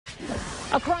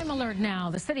A crime alert now.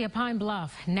 The city of Pine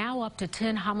Bluff now up to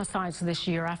 10 homicides this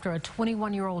year after a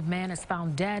 21-year-old man is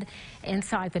found dead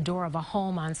inside the door of a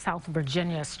home on South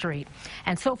Virginia Street.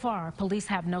 And so far, police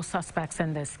have no suspects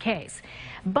in this case.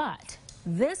 But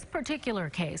this particular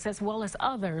case, as well as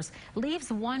others, leaves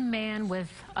one man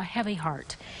with a heavy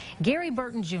heart. Gary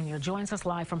Burton Jr. joins us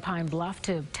live from Pine Bluff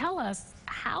to tell us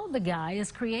how the guy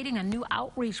is creating a new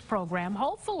outreach program,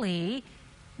 hopefully,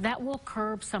 that will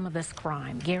curb some of this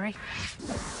crime. Gary?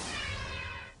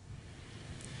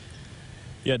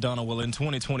 Yeah, Donna, well, in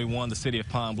 2021, the city of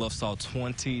Pine Bluff saw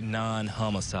 29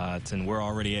 homicides, and we're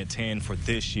already at 10 for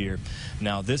this year.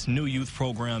 Now, this new youth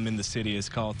program in the city is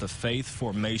called the Faith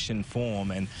Formation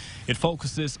Forum, and it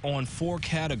focuses on 4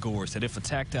 categories that, if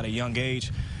attacked at a young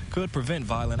age, could prevent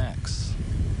violent acts.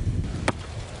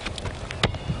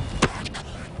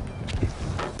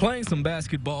 Playing some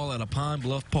basketball at a Pine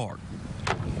Bluff park.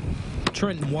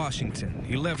 Trenton Washington,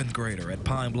 11th grader at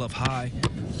Pine Bluff High,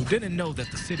 who didn't know that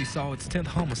the city saw its 10th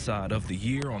homicide of the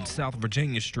year on South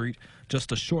Virginia Street,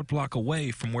 just a short block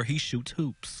away from where he shoots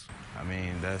hoops. I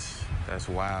mean, that's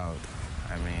wild.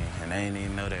 I mean, and I didn't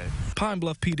even know that. Pine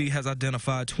Bluff PD has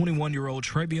identified 21-year-old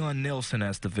Tre'vion Nelson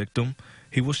as the victim.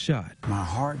 He was shot. My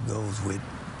heart goes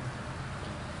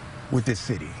with this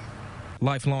city.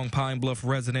 Lifelong Pine Bluff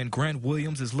resident Grant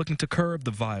Williams is looking to curb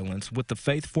the violence with the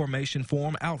Faith Formation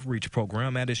Forum outreach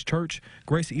program at his church,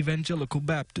 Grace Evangelical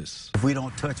Baptist. If we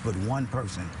don't touch but one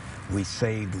person, we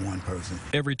saved one person.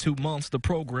 Every 2 months, the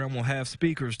program will have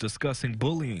speakers discussing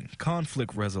bullying,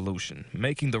 conflict resolution,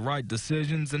 making the right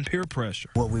decisions, and peer pressure.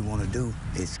 What we want to do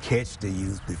is catch the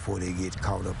youth before they get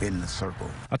caught up in the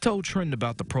circle. I told Trenton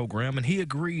about the program, and he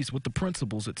agrees with the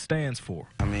principles it stands for.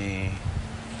 I mean,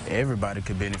 everybody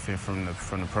could benefit from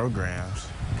the programs.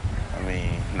 I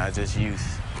mean, not just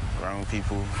youth, grown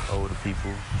people, older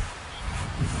people,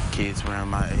 kids around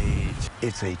my age.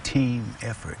 It's a team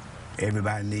effort.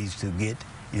 Everybody needs to get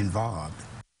involved.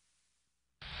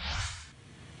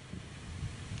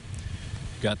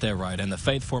 Got that right. And the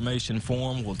Faith Formation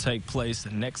Forum will take place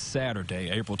next Saturday,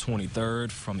 April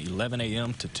 23rd, from 11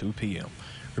 a.m. to 2 p.m.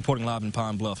 Reporting live in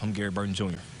Pine Bluff, I'm Gary Burton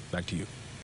Jr. Back to you.